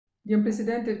The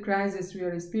unprecedented crisis we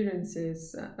are experiencing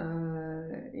is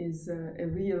a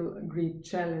real great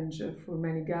challenge for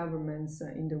many governments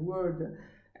in the world,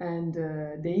 and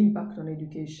the impact on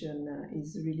education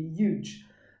is really huge.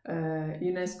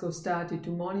 UNESCO started to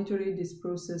monitor this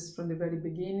process from the very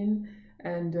beginning,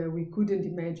 and we couldn't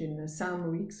imagine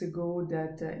some weeks ago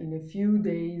that in a few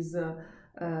days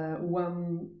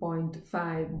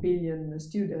 1.5 billion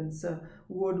students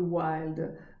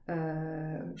worldwide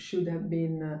should have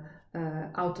been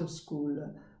out of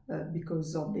school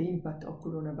because of the impact of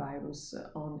coronavirus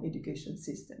on education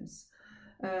systems.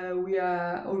 We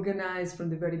are organized from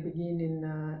the very beginning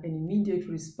an immediate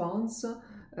response,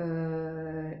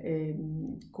 a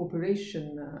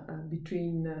cooperation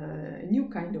between a new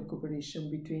kind of cooperation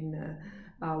between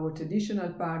our traditional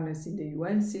partners in the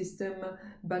UN system,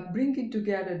 but bringing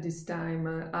together this time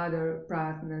other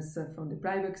partners from the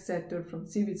private sector, from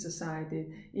civil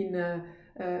society, in a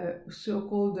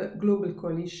so-called global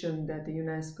coalition that the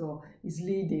UNESCO is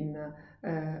leading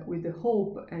with the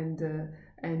hope and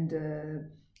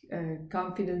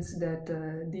confidence that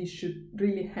this should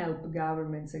really help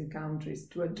governments and countries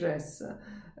to address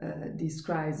this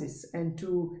crisis and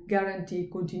to guarantee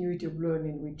continuity of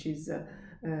learning, which is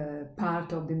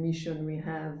part of the mission we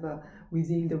have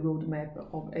within the roadmap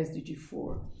of SDG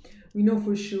 4. We know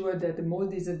for sure that the most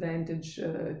disadvantaged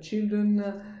children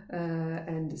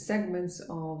and segments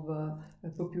of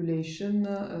population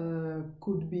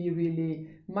could be really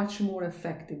much more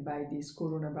affected by this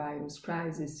coronavirus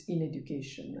crisis in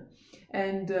education.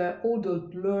 And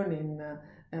adult learning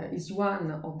is one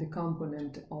of the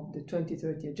components of the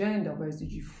 2030 agenda of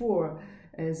SDG 4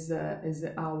 as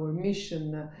our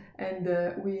mission, and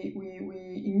we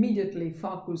immediately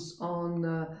focus on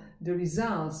the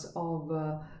results of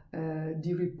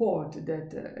the report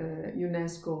that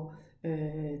UNESCO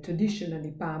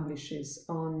traditionally publishes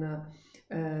on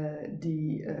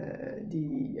the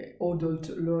adult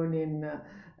learning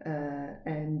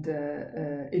and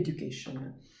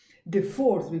education. The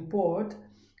fourth report,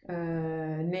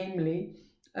 namely,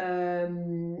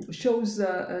 shows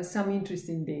some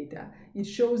interesting data. It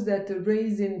shows that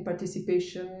raising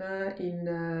participation in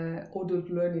adult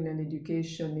learning and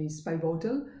education is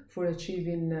pivotal for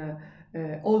achieving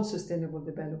all sustainable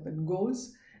development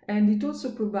goals, and it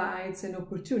also provides an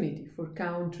opportunity for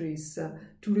countries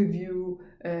to review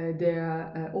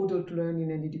their adult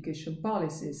learning and education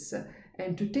policies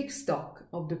and to take stock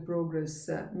of the progress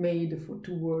made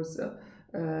towards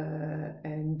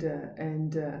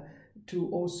to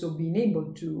also being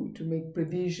able to make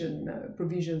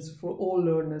provisions for all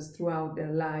learners throughout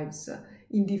their lives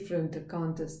in different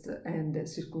contexts and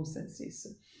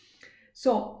circumstances.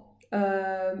 So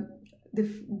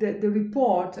the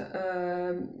report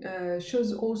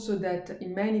shows also that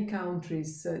in many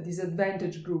countries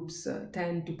disadvantaged groups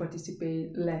tend to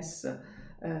participate less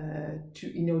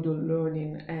in adult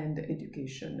learning and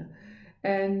education,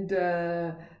 and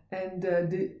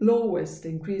the lowest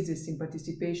increases in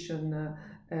participation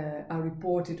are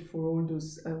reported for all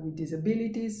those with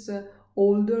disabilities,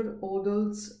 older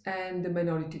adults, and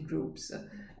minority groups.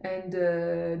 And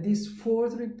this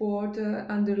fourth report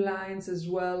underlines as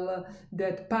well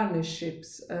that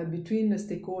partnerships between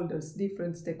stakeholders,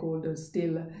 different stakeholders,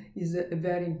 still is a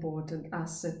very important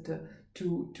asset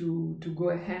to go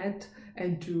ahead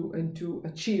and to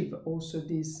achieve also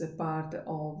this part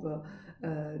of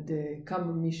the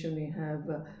common mission we have,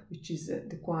 which is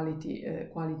the quality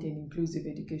and inclusive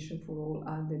education for all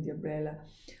under the umbrella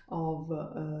of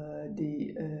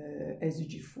the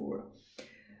SDG 4.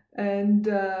 And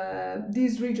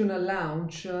this regional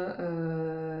launch,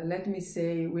 let me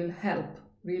say, will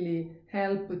really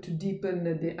help to deepen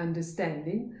the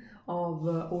understanding of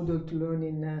adult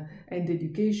learning and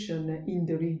education in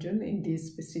the region, in this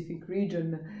specific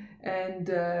region, and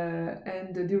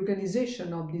the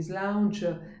organization of this launch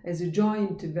as a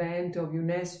joint event of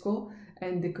UNESCO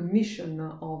and the Commission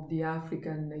of the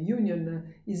African Union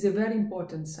is a very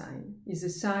important sign. It's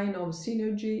a sign of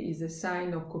synergy, is a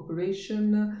sign of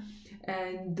cooperation,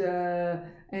 and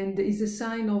is a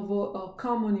sign of a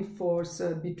common force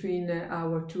between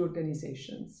our two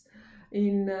organizations.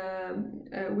 With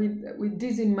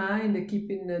this in mind,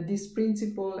 keeping this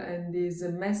principle and this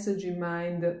message in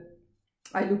mind,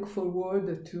 I look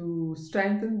forward to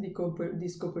strengthen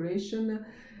this cooperation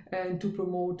and to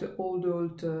promote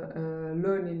adult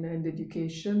learning and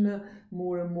education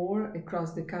more and more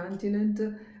across the continent,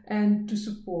 and to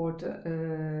support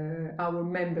our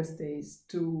member states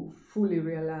to fully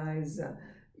realize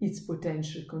its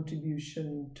potential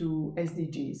contribution to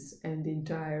SDGs and the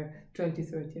entire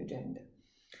 2030 agenda.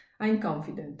 I'm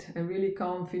really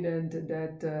confident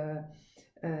that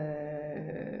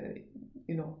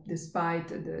despite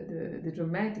the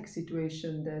dramatic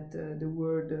situation that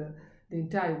the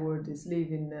entire world is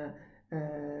living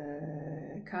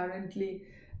currently,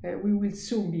 we will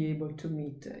soon be able to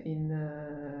meet in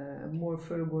more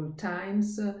favorable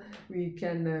times. We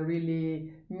can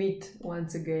really meet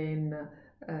once again,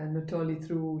 not only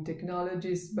through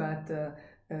technologies, but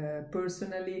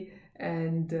personally.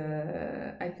 And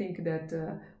I think that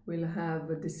we'll have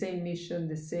the same mission,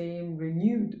 the same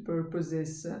renewed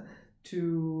purposes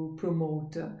to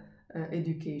promote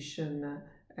education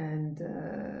and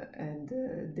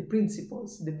the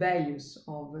principles, the values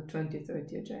of the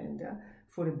 2030 Agenda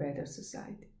for a better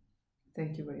society.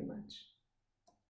 Thank you very much.